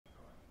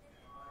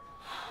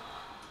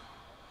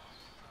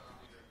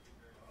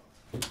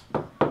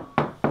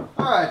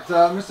Alright,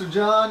 Mr.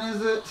 John,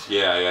 is it?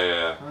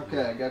 Yeah.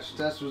 Okay, I got your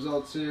test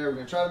results here. We're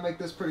going to try to make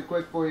this pretty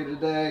quick for you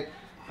today.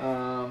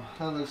 That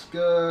looks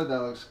good, that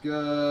looks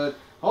good.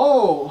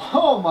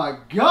 Oh my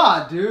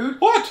god, dude!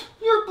 What?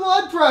 Your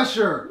blood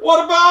pressure!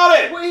 What about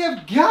it? We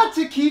have got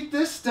to keep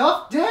this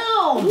stuff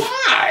down!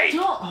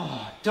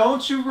 Why?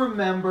 Don't you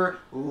remember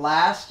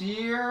last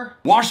year?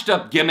 Washed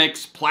up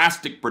gimmicks,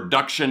 plastic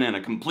production, and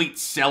a complete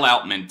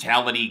sellout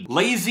mentality.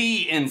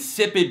 Lazy,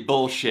 insipid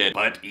bullshit.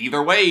 But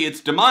either way, it's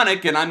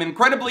demonic, and I'm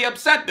incredibly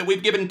upset that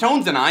we've given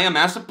Tones and I a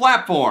massive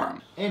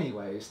platform.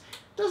 Anyways,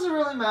 doesn't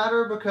really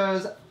matter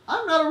because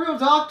I'm not a real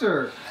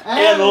doctor.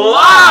 And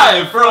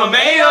live from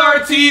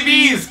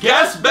ARTV's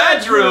guest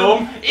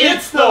bedroom,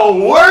 it's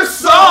the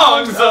worst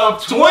songs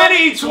of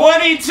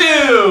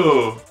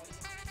 2022!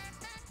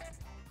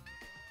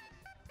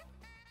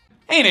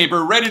 Hey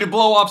neighbor, ready to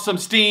blow off some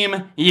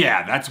steam?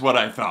 Yeah, that's what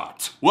I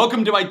thought.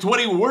 Welcome to my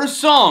 20 worst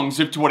songs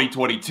of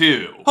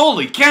 2022.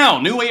 Holy cow,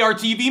 new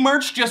ARTV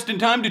merch just in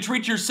time to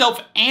treat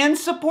yourself and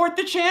support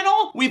the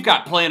channel? We've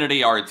got Planet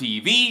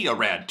ARTV, a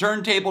rad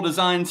turntable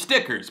design,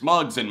 stickers,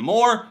 mugs, and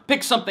more.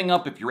 Pick something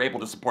up if you're able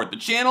to support the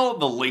channel.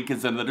 The link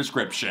is in the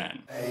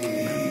description.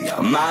 Hey,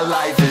 my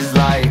life is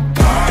like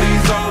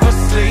parties over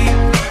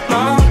sleep.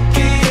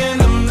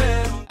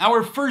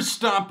 Our first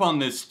stop on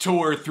this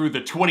tour through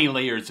the 20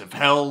 layers of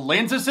hell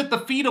lands us at the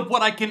feet of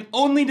what I can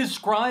only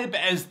describe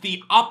as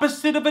the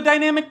opposite of a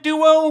dynamic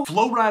duo.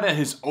 Flo Rida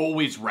has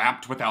always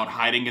rapped without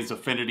hiding his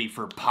affinity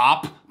for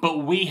pop, but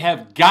we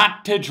have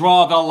got to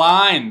draw the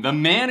line. The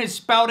man is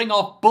spouting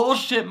off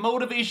bullshit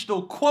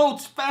motivational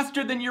quotes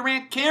faster than your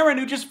Aunt Karen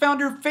who just found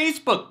her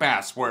Facebook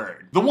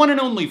password. The one and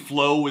only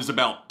Flo is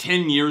about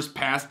 10 years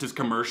past his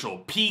commercial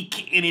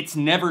peak, and it's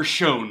never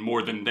shown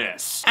more than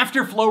this.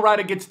 After Flo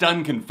Rida gets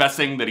done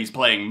confessing that he's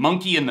playing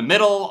monkey in the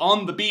middle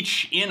on the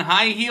beach in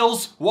high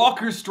heels,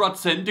 Walker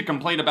struts in to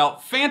complain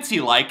about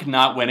Fancy-like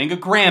not winning a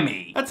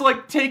Grammy. That's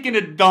like taking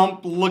a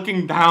dump,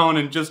 looking down,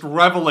 and just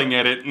reveling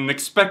at it and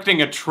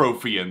expecting a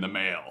trophy in the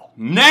mail.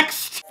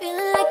 Next!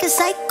 Feeling like a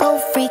psycho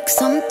freak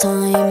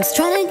sometimes,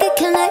 trying to get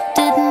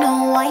connected,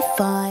 no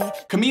Wi-Fi.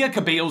 Camila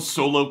Cabello's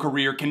solo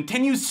career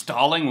continues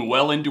stalling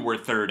well into her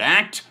third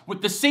act,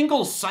 with the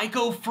single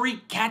Psycho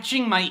Freak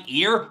catching my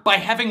ear by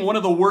having one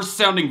of the worst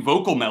sounding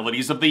vocal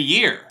melodies of the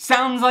year.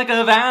 Sounds like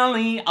a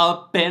valley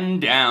up and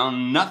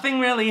down, nothing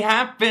really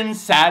happens,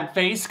 sad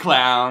face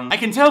clown. I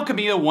can tell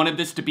Camila wanted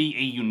this to be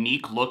a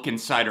unique look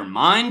inside her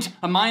mind,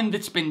 a mind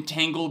that's been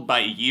tangled by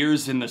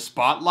years in the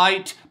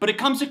spotlight, but it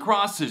comes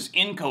across as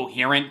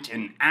incoherent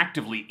and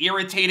actively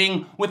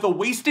irritating, with a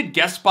wasted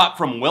guest spot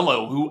from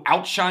Willow who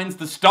outshines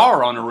the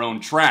star on her own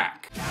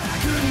track.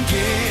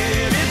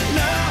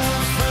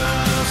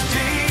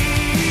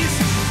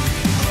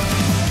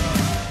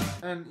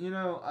 And you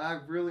know, I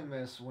really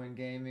miss when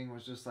gaming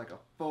was just like a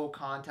full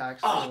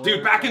contact Oh, sport.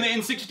 dude, back in the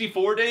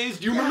N64 days,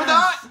 do you remember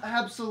that?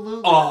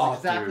 Absolutely. Oh, that's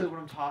exactly dude. what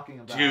I'm talking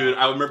about. Dude,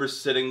 I remember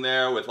sitting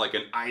there with like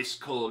an ice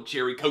cold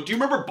cherry Coke. Do you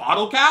remember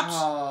bottle caps?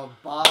 Oh,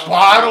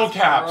 Bottle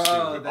caps,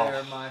 bro, dude.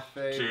 they're Oh, my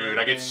favorite. Dude,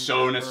 I get thing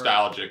so ever.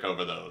 nostalgic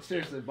over those.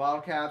 Seriously,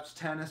 bottle caps,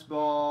 tennis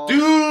balls, Dude!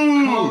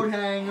 coat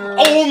hangers.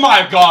 Oh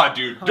my god,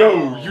 dude. Dude,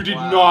 Oh, you did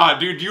wow. not.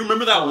 Dude, do you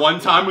remember that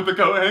one time with the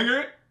coat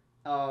hanger?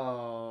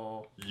 Oh.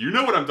 You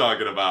know what I'm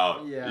talking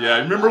about. Yeah.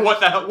 Remember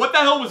what the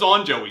hell was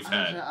on Joey's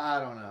head?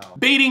 I don't know.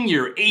 Baiting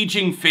your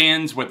aging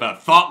fans with a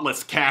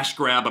thoughtless cash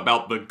grab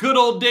about the good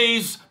old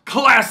days?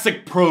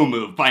 Classic pro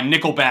move by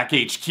Nickelback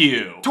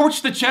HQ.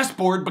 Torch the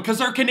chessboard because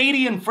our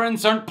Canadian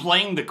friends aren't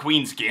playing the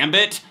Queen's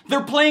Gambit.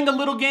 They're playing a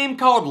little game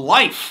called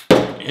Life.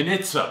 And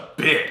it's a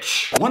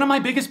bitch. One of my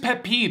biggest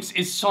pet peeves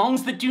is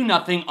songs that do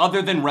nothing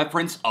other than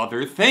reference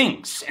other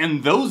things.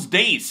 And Those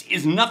Days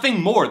is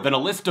nothing more than a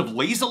list of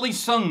lazily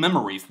sung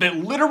memories that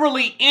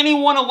literally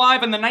anyone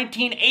alive in the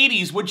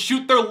 1980s would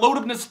shoot their load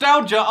of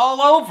nostalgia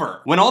all over.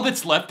 When all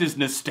that's left is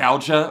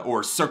nostalgia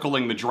or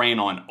circling the drain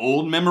on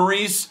old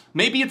memories,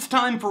 maybe it's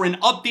time for an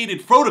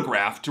updated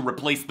photograph to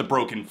replace the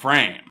broken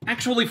frame.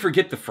 Actually,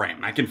 forget the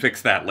frame. I can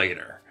fix that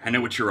later. I know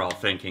what you're all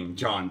thinking.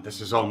 John, this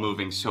is all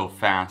moving so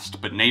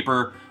fast, but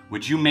neighbor,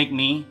 would you make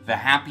me the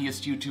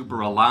happiest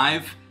YouTuber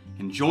alive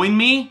and join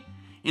me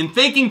in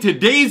thanking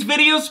today's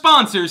video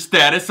sponsor,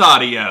 Status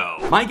Audio.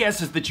 My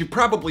guess is that you've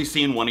probably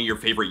seen one of your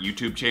favorite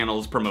YouTube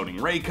channels promoting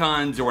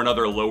Raycons or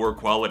another lower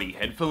quality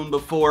headphone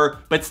before,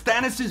 but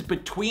Status's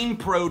Between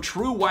Pro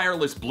true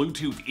wireless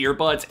Bluetooth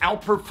earbuds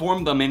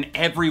outperform them in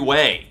every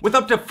way. With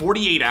up to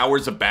 48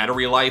 hours of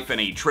battery life and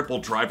a triple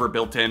driver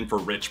built in for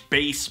rich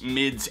bass,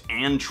 mids,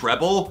 and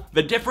treble,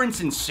 the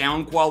difference in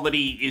sound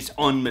quality is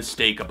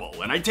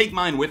unmistakable, and I take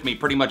mine with me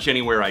pretty much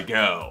anywhere I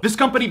go. This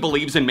company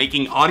believes in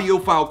making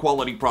audiophile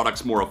quality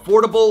products more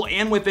affordable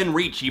and within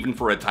reach even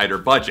for a tighter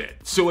budget.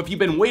 So if you've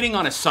been waiting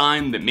on a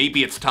sign that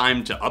maybe it's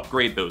time to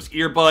upgrade those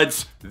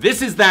earbuds,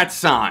 this is that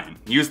sign.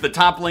 Use the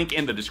top link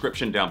in the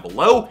description down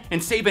below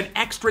and save an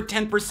extra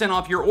 10%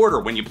 off your order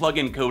when you plug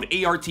in code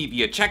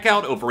ARTV at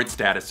checkout over at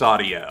Status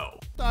Audio.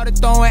 Started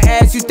throwing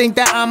ass, you think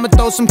that I'ma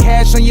throw some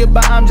cash on you,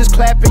 but I'm just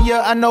clapping you.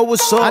 I know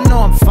what's up, I know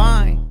I'm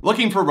fine.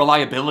 Looking for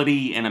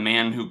reliability in a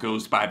man who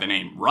goes by the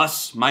name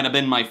Russ might have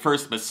been my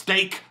first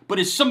mistake, but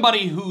as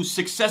somebody who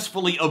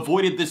successfully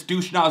avoided this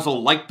douche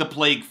nozzle like the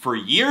plague for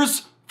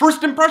years,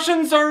 first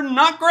impressions are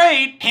not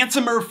great.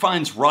 Handsomer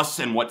finds Russ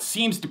in what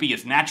seems to be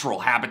his natural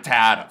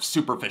habitat of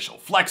superficial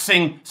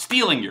flexing,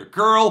 stealing your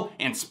girl,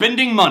 and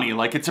spending money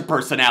like it's a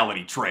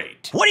personality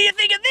trait. What do you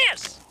think of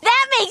this?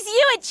 That makes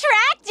you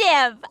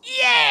attractive!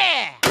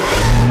 Yeah!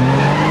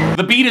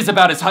 The beat is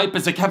about as hype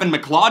as a Kevin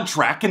MacLeod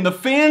track, and the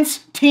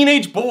fans?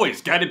 Teenage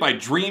boys guided by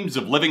dreams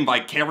of living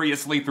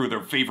vicariously through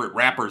their favorite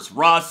rappers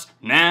Russ,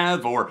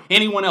 Nav, or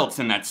anyone else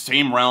in that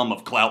same realm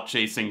of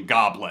clout-chasing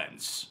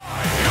goblins.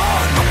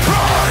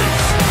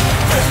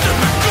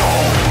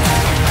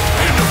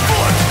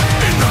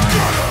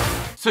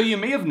 So you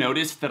may have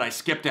noticed that I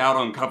skipped out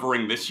on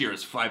covering this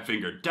year's Five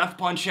Finger Death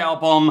Punch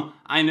album.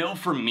 I know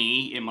for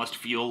me, it must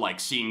feel like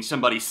seeing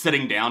somebody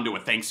sitting down to a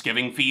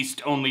Thanksgiving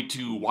feast only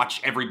to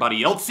watch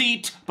everybody else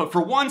eat, but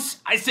for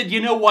once, I said,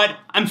 you know what?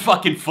 I'm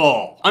fucking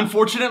full.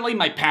 Unfortunately,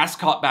 my past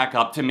caught back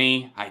up to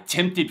me. I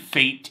tempted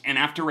fate, and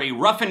after a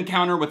rough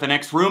encounter with an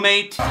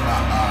ex-roommate,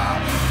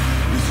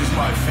 This is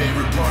my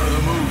favorite part of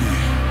the movie.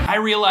 I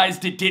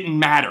realized it didn't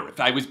matter if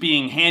I was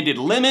being handed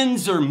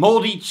lemons or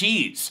moldy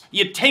cheese.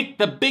 You take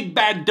the big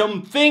bad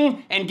dumb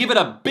thing and give it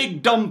a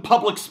big dumb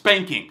public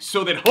spanking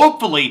so that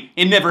hopefully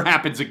it never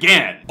happens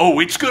again. Oh,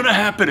 it's gonna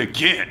happen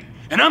again.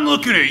 And I'm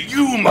looking at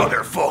you,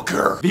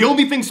 motherfucker. The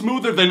only thing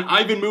smoother than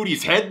Ivan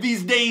Moody's head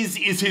these days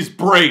is his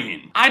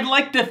brain. I'd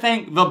like to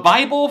thank the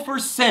Bible for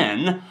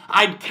sin.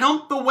 I'd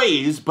count the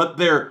ways, but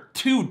they're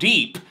too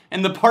deep.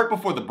 And the part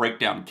before the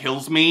breakdown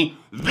kills me.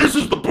 This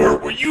is the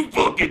part where you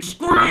fucking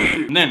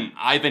scream. And then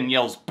Ivan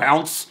yells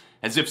bounce,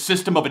 as if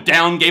System of a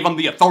Down gave him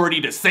the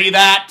authority to say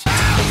that.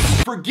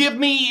 Forgive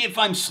me if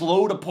I'm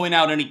slow to point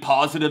out any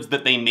positives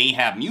that they may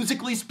have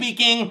musically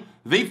speaking.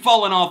 They've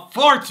fallen off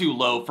far too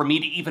low for me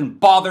to even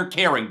bother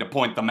caring to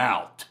point them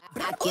out.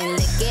 I can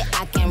lick it,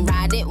 I can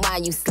ride it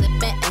while you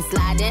slipping and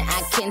sliding.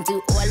 I can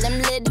do all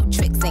them little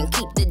tricks and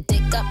keep the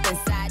dick up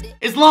inside it.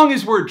 As long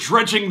as we're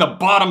dredging the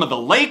bottom of the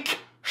lake,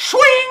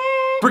 swing!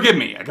 Forgive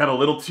me, I got a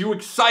little too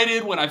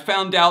excited when I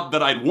found out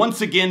that I'd once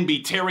again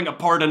be tearing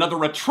apart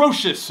another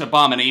atrocious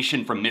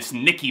abomination from Miss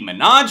Nicki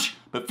Minaj.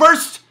 But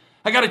first,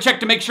 I gotta check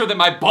to make sure that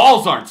my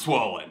balls aren't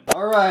swollen.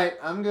 Alright,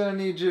 I'm gonna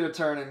need you to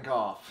turn and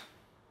cough.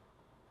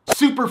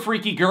 Super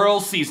Freaky Girl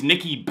sees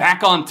Nicki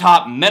back on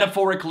top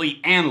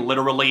metaphorically and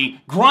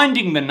literally,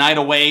 grinding the night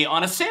away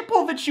on a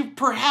sample that you've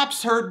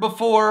perhaps heard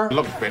before.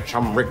 Look, bitch,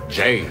 I'm Rick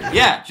James.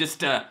 Yeah,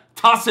 just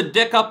toss a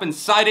dick up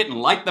inside it and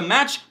light the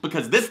match,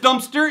 because this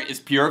dumpster is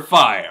pure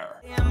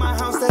fire. In my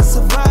house that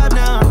survive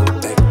now.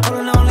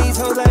 Pulling on these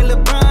hoes like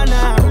LeBron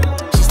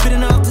now. She's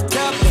spitting off the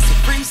top, it's a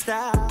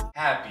freestyle.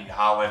 Happy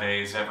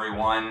holidays,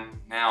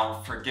 everyone.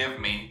 Now, forgive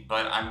me,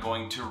 but I'm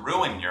going to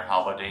ruin your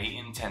holiday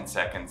in 10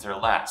 seconds or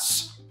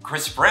less.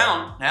 Chris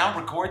Brown now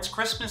records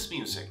Christmas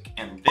music,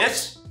 and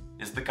this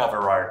is the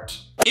cover art.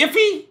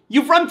 Iffy?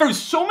 You've run through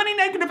so many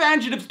negative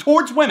adjectives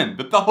towards women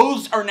that the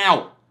hoes are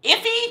now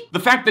iffy? The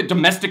fact that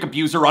domestic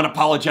abuser,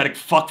 unapologetic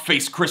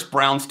fuckface Chris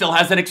Brown still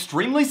has an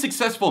extremely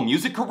successful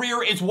music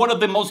career is one of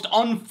the most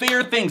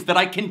unfair things that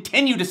I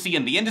continue to see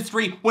in the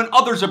industry when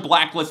others are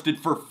blacklisted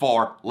for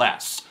far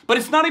less. But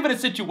it's not even a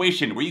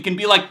situation where you can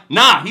be like,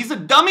 nah, he's a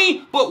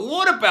dummy, but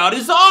what about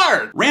his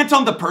art? Rant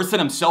on the person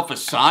himself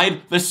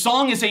aside, the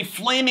song is a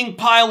flaming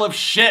pile of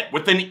shit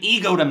with an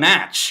ego to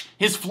match.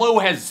 His flow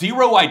has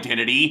zero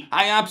identity,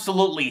 I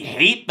absolutely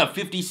hate the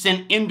 50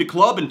 Cent In the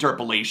Club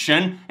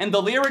interpolation, and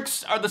the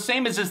lyrics are the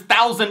same as his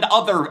 1,000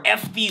 other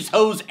F these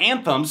hoes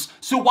anthems,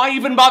 so why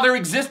even bother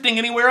existing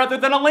anywhere other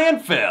than a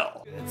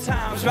landfill? Good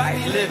times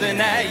right,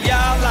 living at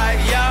y'all like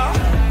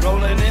y'all.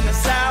 Rolling in the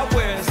South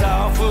where it's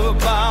all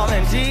football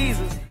and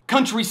Jesus.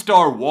 Country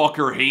star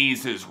Walker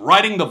Hayes is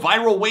riding the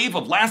viral wave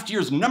of last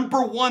year's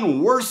 #1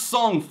 worst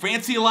song,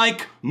 Fancy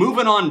Like,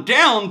 moving on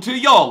down to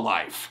Y'all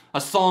Life. A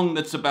song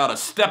that's about a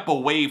step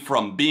away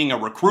from being a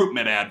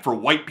recruitment ad for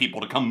white people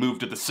to come move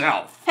to the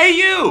South. Hey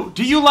you!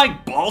 Do you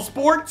like ball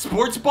sport,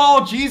 sports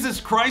ball,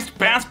 Jesus Christ,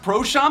 Bass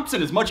Pro Shops,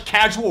 and as much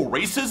casual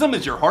racism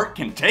as your heart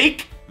can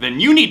take? Then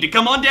you need to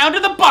come on down to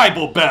the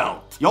Bible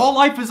Belt. Y'all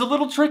Life is a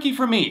little tricky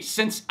for me,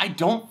 since I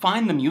don't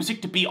find the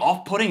music to be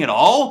off-putting at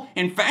all.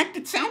 In fact,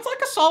 it sounds like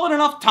a solid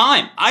enough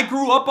time. I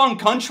grew up on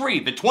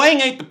country, the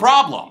twang ain't the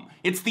problem.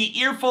 It's the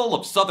earful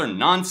of southern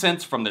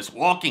nonsense from this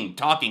walking,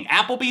 talking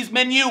Applebee's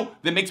menu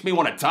that makes me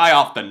want to tie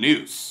off the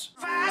noose.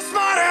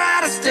 Smarter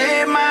how to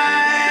stay my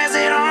eyes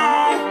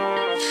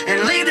on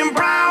and leave them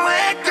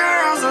Broadway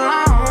girls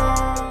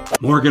alone.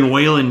 Morgan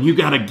Whalen, you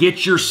gotta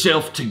get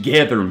yourself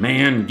together,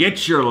 man.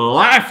 Get your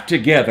life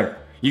together.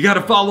 You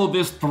gotta follow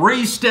this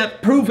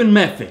 3-step proven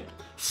method.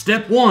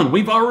 Step 1,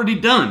 we've already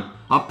done.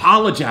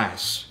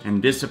 Apologize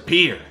and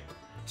disappear.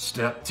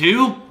 Step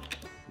 2,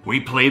 we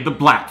play the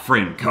black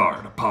friend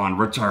card upon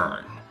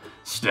return.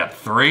 Step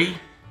 3,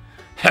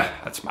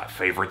 that's my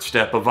favorite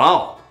step of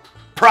all.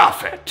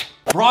 Profit.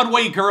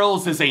 Broadway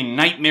Girls is a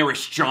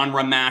nightmarish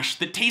genre mash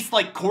that tastes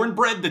like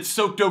cornbread that's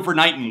soaked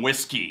overnight in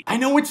whiskey. I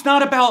know it's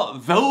not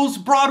about those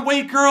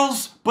Broadway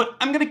girls, but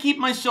I'm gonna keep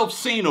myself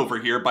sane over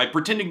here by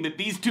pretending that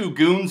these two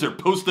goons are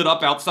posted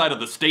up outside of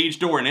the stage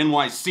door in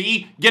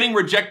NYC, getting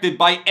rejected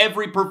by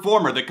every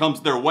performer that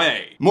comes their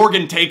way.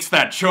 Morgan takes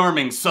that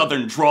charming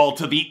southern drawl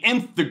to the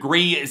nth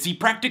degree as he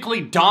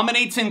practically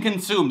dominates and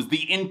consumes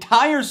the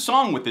entire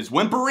song with his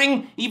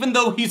whimpering, even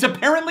though he's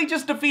apparently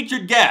just a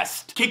featured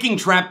guest. Kicking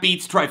trap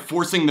beats try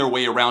forcing their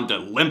way around a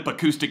limp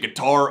acoustic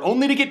guitar,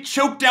 only to get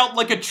choked out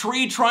like a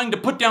tree trying to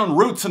put down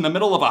roots in the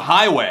middle of a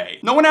highway.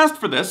 No one asked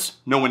for this,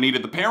 no one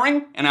needed the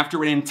pairing, and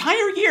after an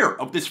entire year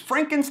of this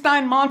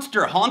Frankenstein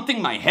monster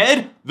haunting my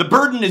head, the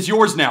burden is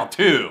yours now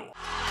too.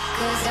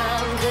 'Cause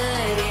I'm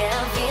good, yeah,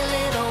 I'm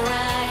feeling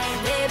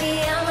alright.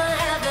 Baby, I'ma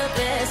have the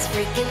best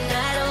freaking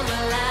night of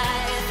my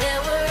life.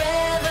 And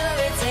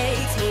wherever it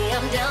takes me,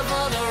 I'm down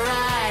for the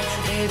ride.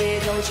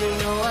 Baby, don't you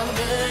know I'm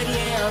good,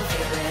 yeah, I'm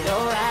feeling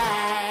alright.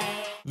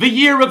 The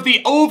year of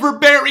the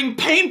overbearing,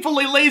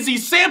 painfully lazy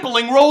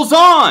sampling rolls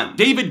on!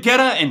 David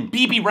Guetta and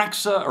BB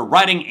Rexa are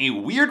riding a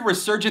weird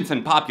resurgence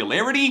in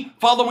popularity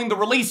following the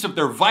release of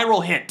their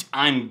viral hit,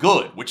 I'm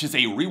Good, which is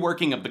a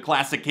reworking of the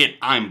classic hit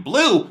I'm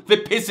Blue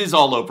that pisses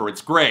all over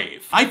its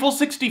grave. Eiffel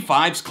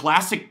 65's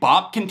classic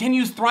bop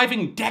continues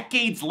thriving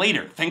decades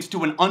later thanks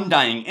to an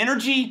undying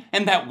energy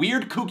and that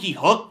weird kooky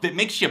hook that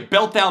makes you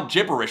belt out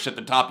gibberish at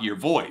the top of your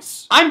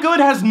voice. I'm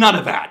Good has none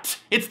of that.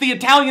 It's the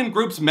Italian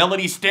group's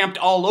melody stamped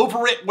all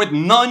over it with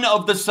none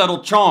of the subtle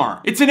charm.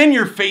 It's an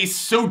in-your-face,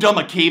 so dumb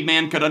a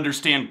caveman could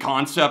understand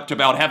concept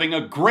about having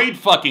a great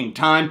fucking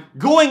time,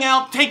 going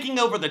out, taking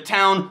over the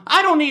town.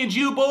 I don't need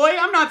you, boy.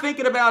 I'm not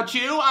thinking about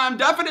you. I'm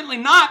definitely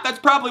not. That's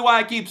probably why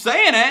I keep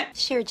saying it.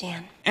 Sure,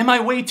 Jan. Am I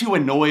way too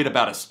annoyed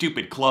about a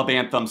stupid club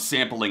anthem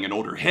sampling an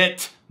older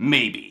hit?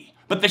 Maybe.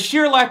 But the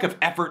sheer lack of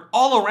effort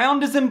all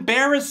around is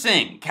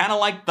embarrassing. Kinda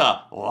like the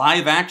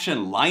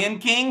live-action Lion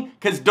King.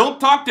 Cause don't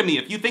talk to me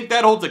if you think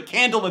that holds a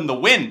candle in the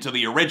wind to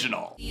the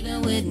original.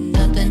 Even with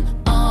nothing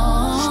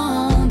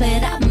on,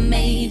 bet I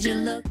made you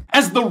look.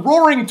 As the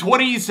roaring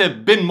 20s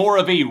have been more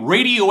of a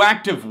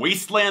radioactive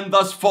wasteland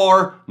thus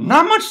far,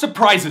 not much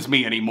surprises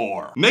me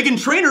anymore.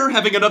 Meghan Trainor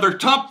having another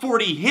top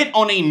 40 hit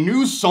on a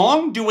new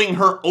song doing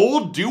her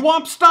old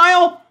doo-wop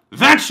style?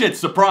 That shit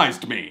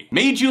surprised me.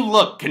 Made You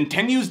Look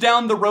continues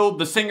down the road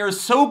the singer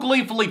so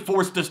gleefully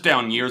forced us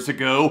down years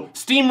ago,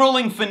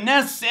 steamrolling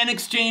finesse in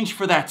exchange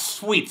for that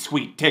sweet,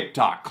 sweet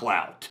TikTok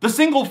clout. The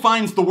single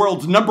finds the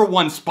world's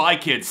 #1 Spy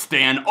Kids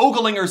stan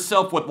ogling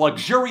herself with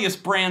luxurious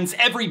brands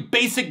every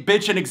basic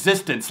bitch in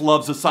existence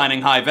loves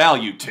assigning high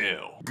value to.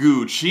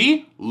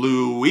 Gucci,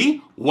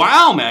 Louis,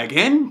 wow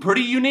Meghan,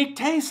 pretty unique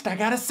taste I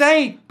gotta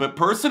say. But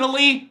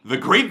personally, the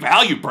Great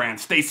Value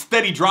brand stays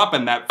steady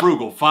dropping that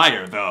frugal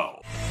fire though.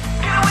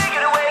 Get away,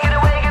 get away, get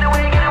away, get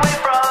away, get away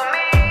from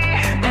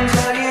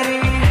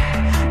me.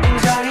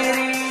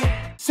 Anxiety.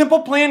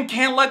 Simple Plan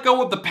can't let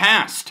go of the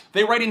past.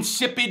 They write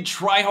insipid,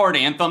 try-hard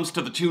anthems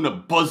to the tune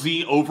of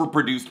buzzy,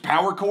 overproduced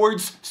power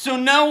chords, so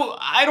no,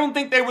 I don't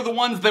think they were the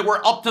ones that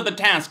were up to the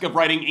task of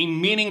writing a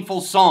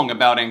meaningful song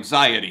about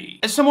anxiety.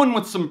 As someone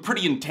with some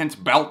pretty intense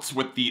bouts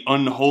with the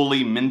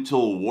unholy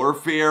mental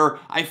warfare,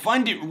 I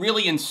find it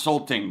really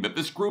insulting that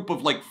this group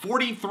of like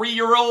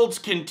 43-year-olds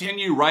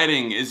continue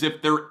writing as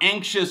if they're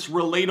anxious,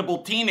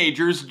 relatable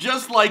teenagers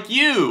just like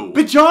you.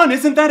 But John,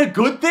 isn't that a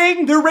good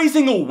thing? They're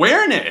raising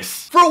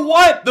awareness. For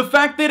what? The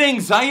fact that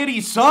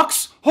anxiety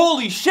sucks?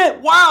 Holy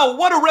shit, wow,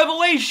 what a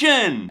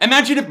revelation!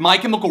 Imagine if My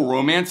Chemical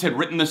Romance had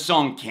written the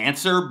song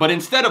Cancer, but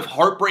instead of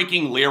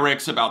heartbreaking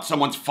lyrics about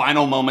someone's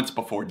final moments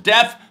before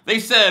death, they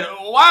said,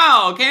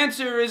 wow,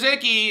 cancer is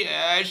icky,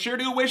 I sure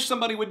do wish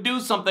somebody would do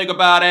something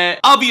about it.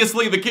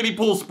 Obviously, the kiddie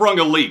pool sprung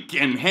a leak,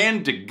 and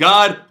hand to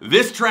God,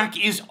 this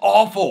track is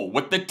awful,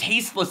 with the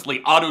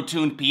tastelessly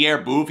auto-tuned Pierre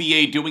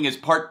Bouvier doing his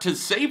part to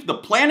save the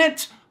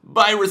planet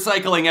by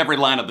recycling every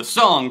line of the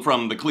song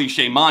from the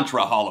Cliche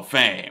Mantra Hall of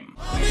Fame.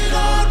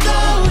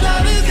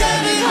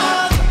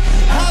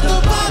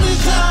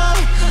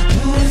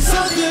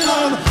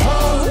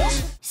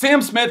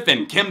 Sam Smith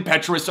and Kim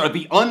Petras are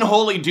the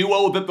unholy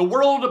duo that the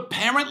world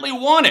apparently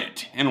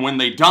wanted, and when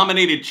they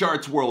dominated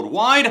charts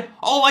worldwide,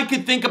 all I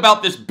could think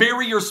about this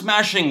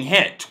barrier-smashing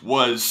hit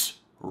was,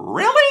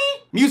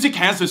 really? Music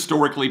has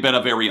historically been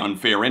a very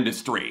unfair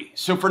industry,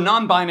 so for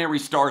non-binary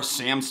star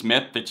Sam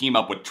Smith to team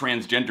up with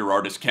transgender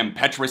artist Kim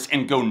Petras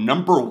and go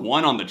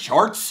 #1 on the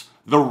charts,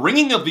 the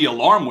ringing of the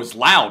alarm was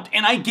loud,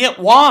 and I get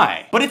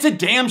why. But it's a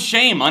damn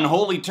shame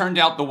Unholy turned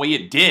out the way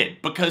it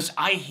did, because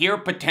I hear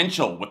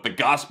potential with the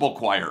gospel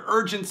choir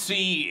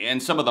urgency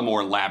and some of the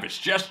more lavish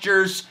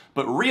gestures,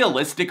 but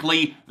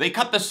realistically, they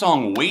cut the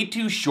song way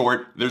too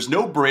short, there's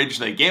no bridge,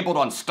 they gambled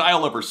on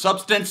style over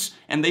substance,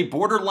 and they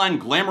borderline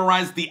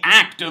glamorized the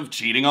act of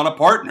cheating on a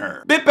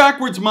partner. Bit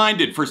backwards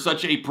minded for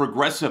such a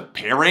progressive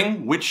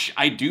pairing, which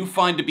I do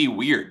find to be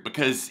weird,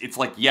 because it's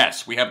like,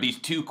 yes, we have these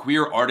two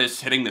queer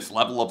artists hitting this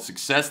level of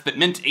success that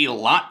meant a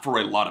lot for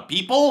a lot of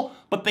people,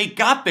 but they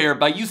got there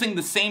by using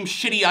the same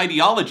shitty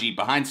ideology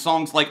behind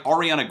songs like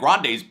Ariana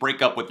Grande's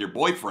Break Up With Your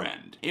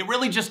Boyfriend. It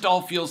really just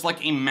all feels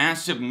like a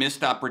massive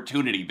missed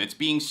opportunity that's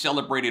being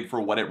celebrated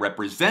for what it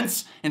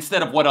represents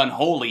instead of what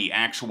unholy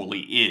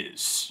actually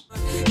is.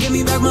 Give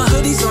me back my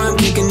hoodie so I'm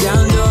kicking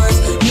down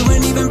doors. You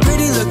ain't even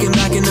pretty looking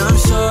back and I'm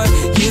sure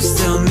you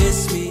still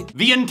miss me.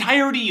 The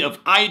entirety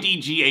of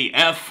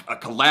IDGAF, a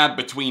collab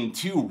between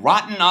two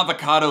rotten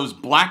avocados,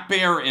 Black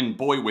Bear and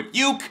Boy With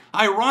Uke,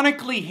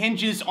 ironically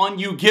hinges on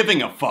you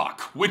giving a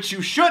fuck, which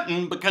you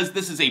shouldn't because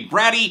this is a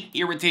bratty,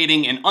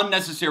 irritating, and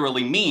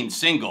unnecessarily mean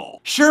single.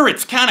 Sure,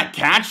 it's kinda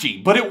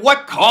catchy, but at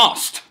what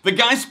cost? The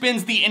guy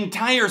spends the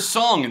entire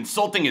song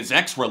insulting his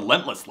ex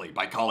relentlessly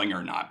by calling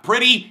her not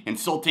pretty,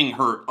 insulting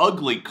her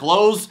ugly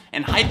clothes,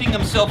 and hyping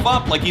himself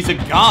up like he's a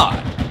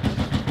god.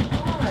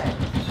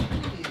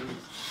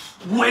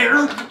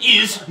 Where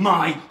is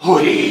my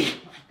hoodie?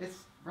 It's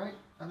right.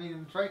 I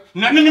mean, it's right.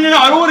 No,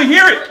 I don't want to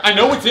hear it. I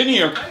know it's in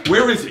here.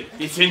 Where is it?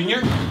 It's in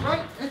here?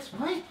 Right. It's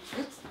right.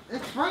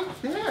 It's right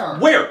there.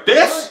 Where?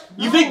 This?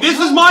 No, you think this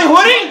is my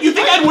hoodie? You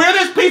think I'd wear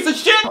this piece of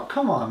shit? Oh,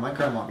 come on, my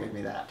grandma gave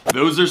me that.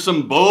 Those are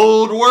some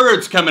bold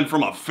words coming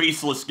from a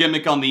faceless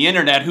gimmick on the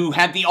internet who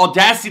had the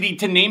audacity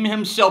to name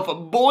himself a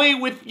Boy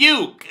With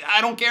Uke.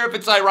 I don't care if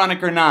it's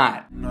ironic or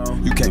not.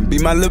 You can't be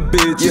my little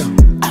bitch. Yeah.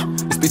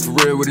 Be for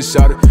real with a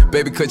shot.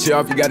 Baby cut you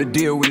off, you gotta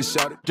deal with a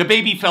shot.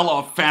 DaBaby fell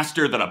off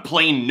faster than a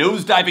plane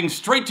nosediving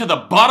straight to the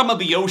bottom of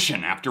the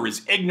ocean after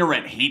his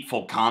ignorant,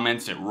 hateful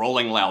comments at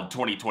Rolling Loud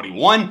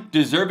 2021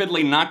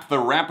 deservedly knocked the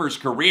rapper's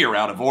career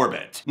out of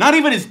orbit. Not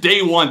even his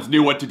day ones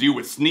knew what to do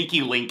with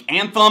Sneaky Link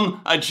Anthem,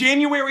 a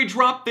January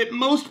drop that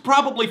most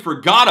probably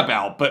forgot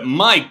about, but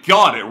my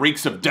god, it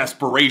reeks of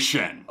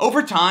desperation.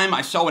 Over time,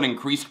 I saw an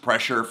increased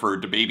pressure for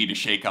DaBaby to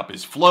shake up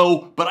his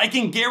flow, but I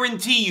can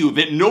guarantee you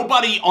that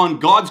nobody on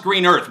God's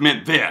green earth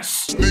meant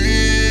this.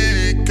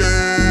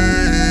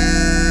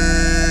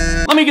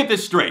 Let me get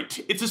this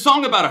straight. It's a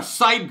song about a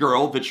side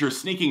girl that you're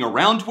sneaking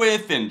around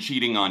with and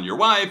cheating on your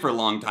wife or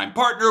longtime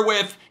partner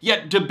with,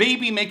 yet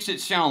DaBaby makes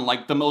it sound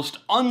like the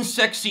most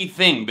unsexy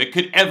thing that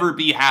could ever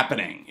be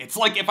happening. It's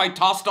like if I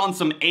tossed on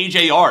some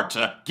AJR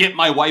to get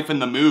my wife in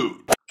the mood.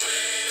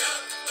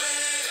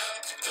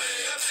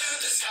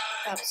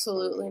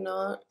 Absolutely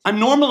not. I'm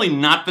normally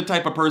not the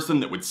type of person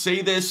that would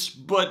say this,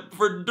 but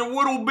for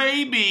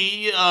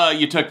DaBaby,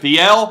 you took the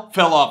L,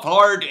 fell off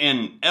hard,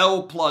 and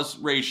L plus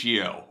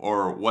ratio,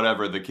 or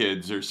whatever the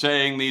kids are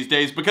saying these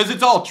days, because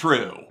it's all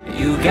true.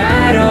 You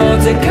got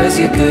older cause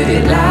you're good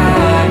at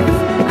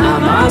life.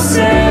 I'm all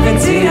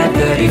 17 at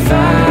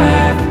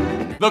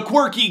 35. The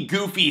quirky,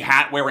 goofy,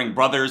 hat-wearing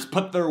brothers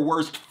put their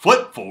worst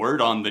foot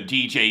forward on The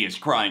DJ Is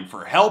Crying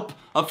for Help,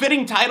 a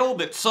fitting title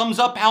that sums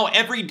up how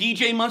every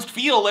DJ must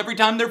feel every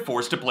time they're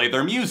forced to play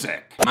their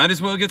music. Might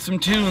as well get some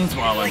tunes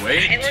while I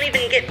wait. I don't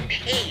even get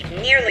paid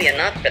nearly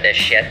enough for this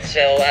shit,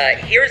 so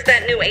here's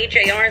that new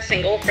AJR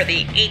single for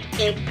the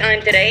 18th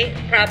time today,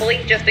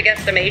 probably, just a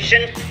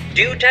guesstimation.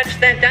 Do touch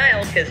that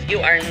dial, because you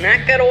are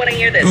not gonna want to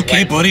hear this.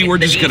 Okay, buddy, we're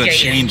just gonna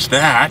change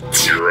that.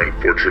 You're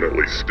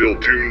unfortunately still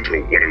tuned to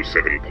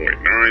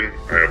 107.9. I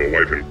have a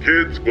wife and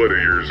kids, but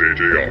here's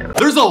AJR.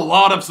 There's a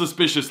lot of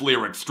suspicious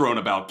lyrics strewn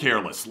about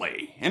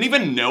carelessly, and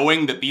even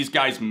knowing that these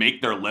guys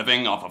make their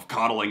living off of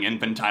coddling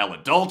infantile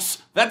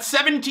adults, that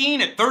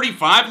 17 at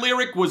 35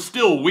 lyric was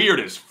still weird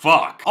as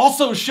fuck.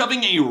 Also,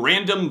 shoving a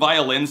random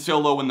violin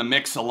solo in the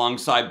mix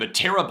alongside the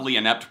terribly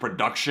inept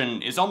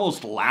production is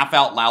almost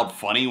laugh-out-loud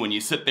funny when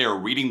you sit there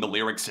reading the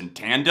lyrics in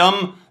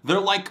tandem. They're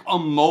like a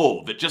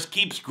mole that just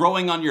keeps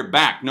growing on your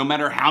back no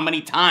matter how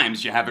many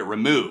times you have it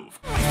removed.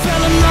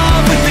 Fell in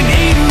love with an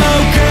emo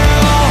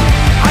girl.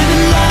 I'm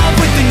in love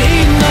with an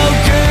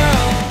emo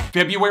girl.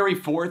 February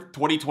 4th,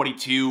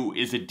 2022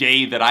 is a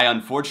day that I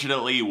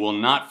unfortunately will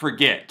not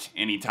forget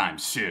anytime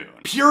soon.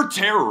 Pure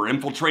terror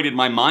infiltrated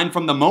my mind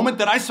from the moment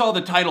that I saw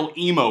the title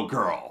Emo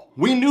Girl.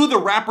 We knew the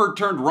rapper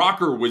turned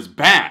rocker was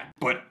bad,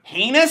 but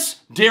heinous?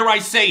 Dare I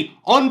say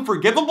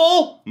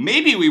unforgivable?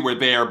 Maybe we were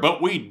there,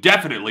 but we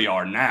definitely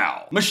are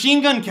now.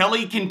 Machine Gun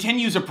Kelly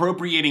continues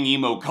appropriating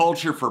emo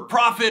culture for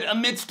profit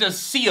amidst a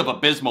sea of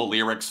abysmal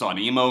lyrics on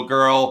Emo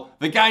Girl.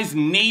 The guy's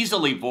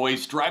nasally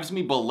voice drives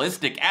me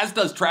ballistic, as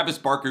does Travis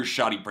Barker's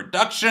shoddy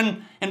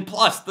production, and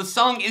plus, the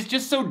song is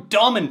just so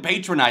dumb and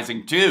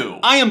patronizing too.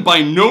 I am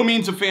by no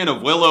means a fan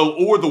of Willow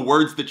or the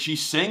words that she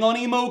sang on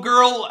Emo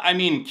Girl. I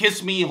mean,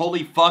 kiss me,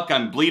 holy fuck,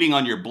 I'm bleeding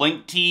on your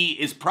blink tee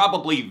is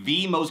probably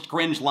the most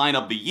cringe line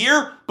of the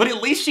year, but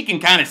at least she can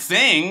kind of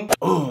sing.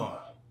 Oh,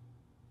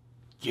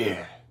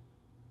 yeah.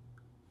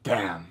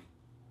 Damn.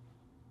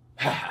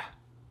 Ha.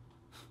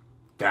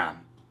 Damn.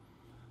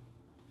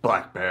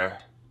 Black Bear.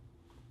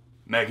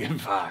 Megan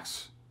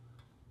Fox.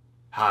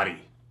 Hottie.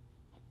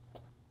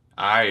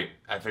 Alright,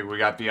 I think we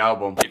got the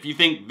album. If you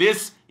think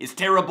this is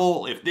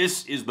terrible, if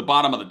this is the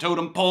bottom of the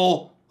totem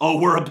pole, oh,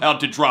 we're about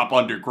to drop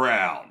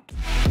underground.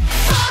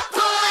 Fuck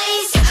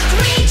boys,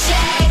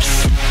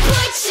 rejects,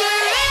 put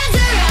your hands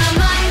around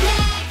my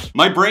neck.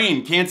 My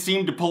brain can't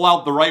seem to pull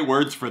out the right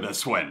words for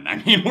this one.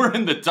 I mean, we're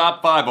in the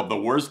top 5 of the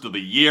worst of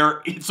the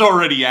year. It's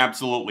already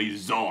absolutely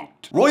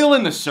zonked. Royal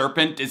and the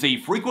Serpent is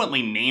a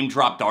frequently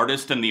name-dropped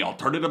artist in the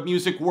alternative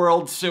music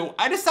world, so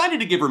I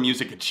decided to give her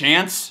music a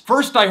chance.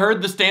 First, I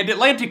heard the Stand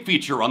Atlantic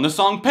feature on the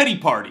song Petty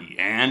Party,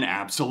 and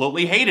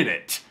absolutely hated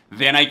it.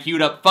 Then I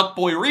queued up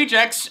Fuckboy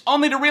Rejects,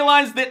 only to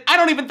realize that I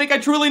don't even think I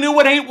truly knew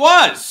what hate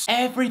was.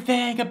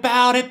 Everything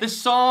about it, the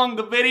song,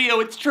 the video,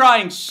 it's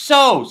trying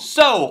so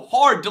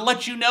hard to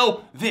let you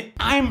know that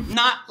I'm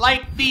not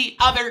like the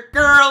other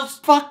girls.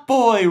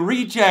 Fuckboy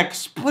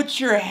Rejects, put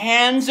your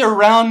hands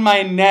around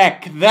my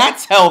neck.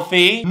 That's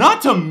healthy.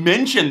 Not to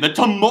mention the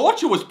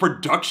tumultuous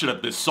production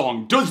of this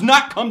song does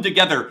not come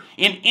together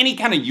in any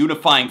kind of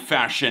unifying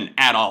fashion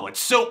at all. It's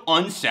so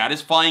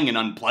unsatisfying and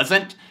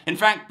unpleasant. In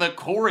fact, the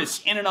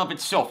chorus in and of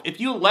itself, if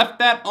you left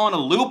that on a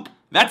loop,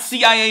 that's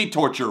CIA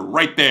torture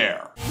right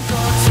there.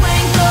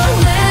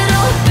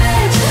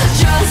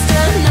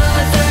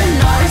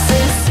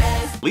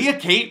 Leah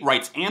Kate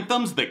writes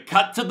anthems that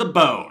cut to the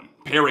bone,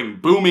 pairing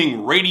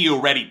booming,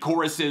 radio-ready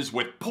choruses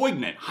with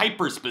poignant,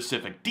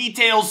 hyper-specific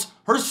details.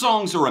 Her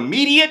songs are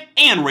immediate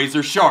and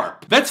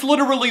razor-sharp. That's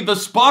literally the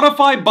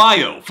Spotify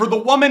bio for the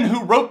woman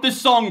who wrote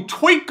this song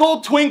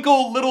Twinkle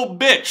Twinkle Little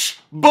Bitch.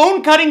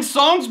 Bone-cutting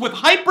songs with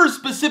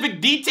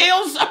hyper-specific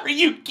details? Are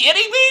you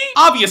kidding me?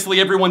 Obviously,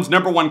 everyone's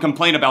 #1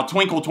 complaint about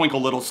Twinkle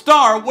Twinkle Little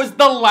Star was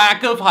the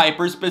lack of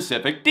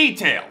hyper-specific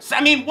details.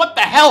 I mean, what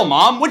the hell,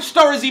 Mom? Which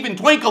star is even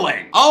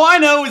twinkling? All I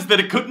know is that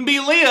it couldn't be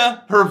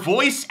Leah. Her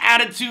voice,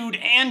 attitude,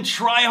 and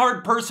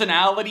try-hard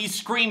personality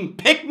scream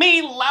 "Pick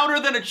me" louder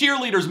than a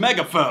cheerleader's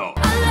megaphone.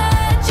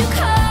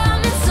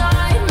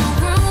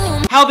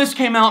 How this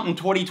came out in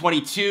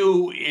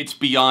 2022, it's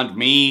beyond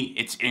me.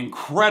 It's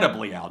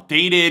incredibly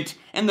outdated.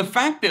 And the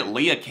fact that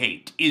Leah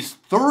Kate is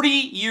 30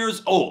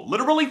 years old,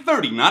 literally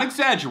 30, not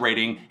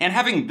exaggerating, and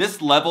having this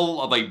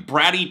level of a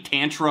bratty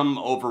tantrum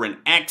over an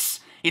ex,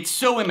 it's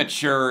so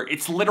immature.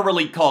 It's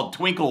literally called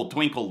Twinkle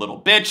Twinkle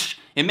Little Bitch.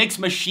 It makes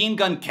Machine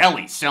Gun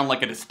Kelly sound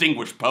like a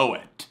distinguished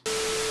poet.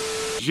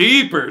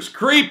 Jeepers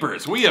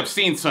creepers, we have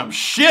seen some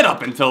shit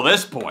up until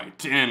this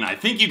point, and I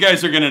think you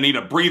guys are gonna need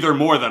a breather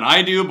more than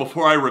I do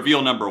before I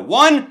reveal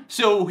 #1,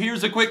 so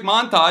here's a quick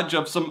montage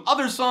of some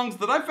other songs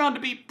that I found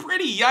to be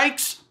pretty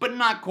yikes, but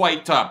not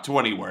quite top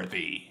 20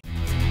 worthy.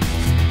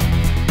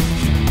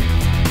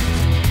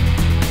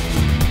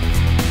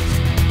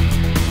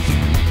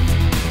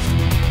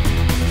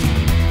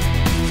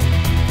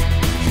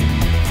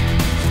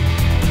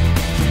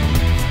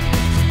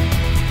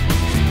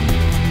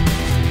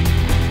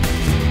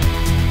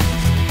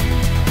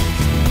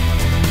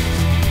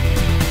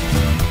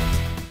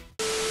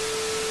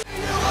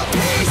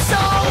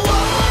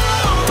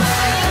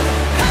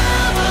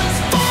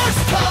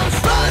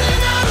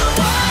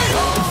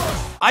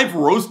 I've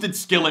roasted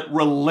Skillet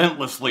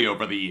relentlessly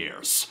over the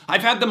years.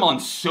 I've had them on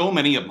so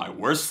many of my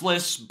worst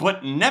lists,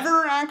 but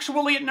never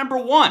actually at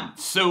 #1.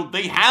 So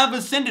they have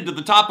ascended to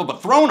the top of a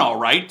throne, all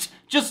right.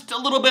 Just a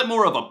little bit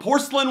more of a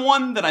porcelain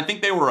one than I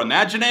think they were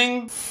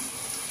imagining.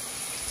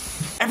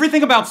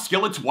 Everything about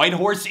Skillet's White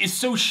Horse is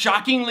so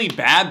shockingly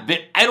bad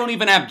that I don't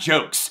even have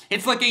jokes.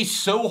 It's like a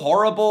so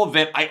horrible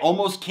that I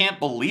almost can't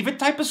believe it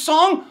type of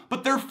song,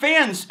 but their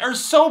fans are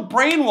so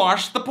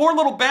brainwashed, the poor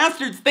little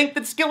bastards think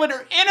that Skillet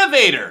are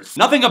innovators.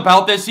 Nothing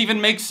about this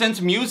even makes sense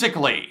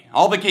musically.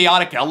 All the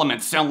chaotic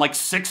elements sound like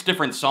 6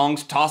 different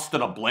songs tossed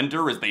in a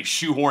blender as they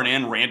shoehorn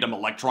in random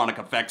electronic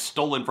effects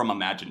stolen from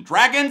Imagine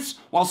Dragons,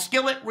 while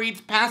Skillet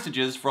reads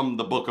passages from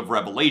the Book of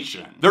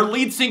Revelation. Their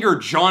lead singer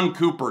John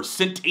Cooper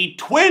sent a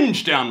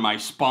twinge down my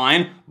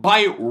spine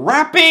by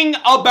rapping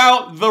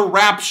about the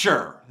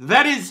rapture.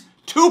 That is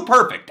too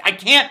perfect. I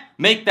can't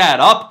make that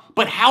up,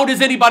 but how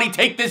does anybody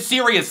take this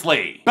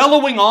seriously?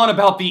 Bellowing on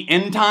about the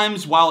end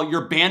times while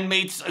your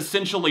bandmates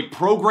essentially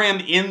program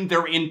in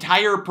their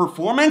entire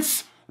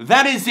performance?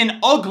 That is an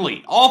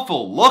ugly,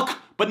 awful look,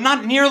 but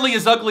not nearly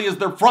as ugly as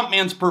their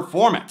frontman's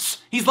performance.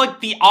 He's like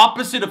the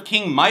opposite of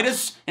King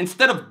Midas.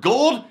 Instead of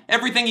gold,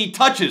 everything he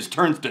touches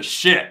turns to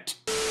shit.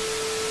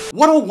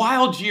 What a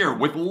wild year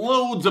with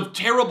loads of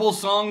terrible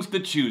songs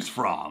to choose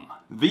from.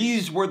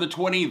 These were the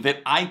 20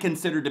 that I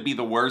consider to be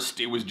the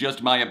worst. It was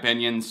just my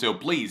opinion, so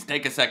please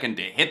take a second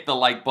to hit the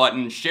like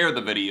button, share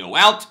the video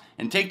out,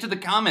 and take to the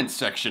comments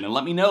section and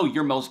let me know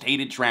your most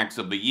hated tracks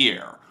of the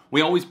year. We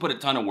always put a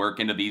ton of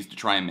work into these to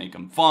try and make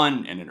them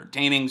fun and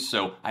entertaining,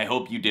 so I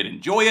hope you did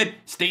enjoy it.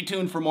 Stay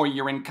tuned for more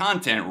year-end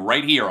content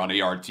right here on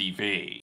ARTV.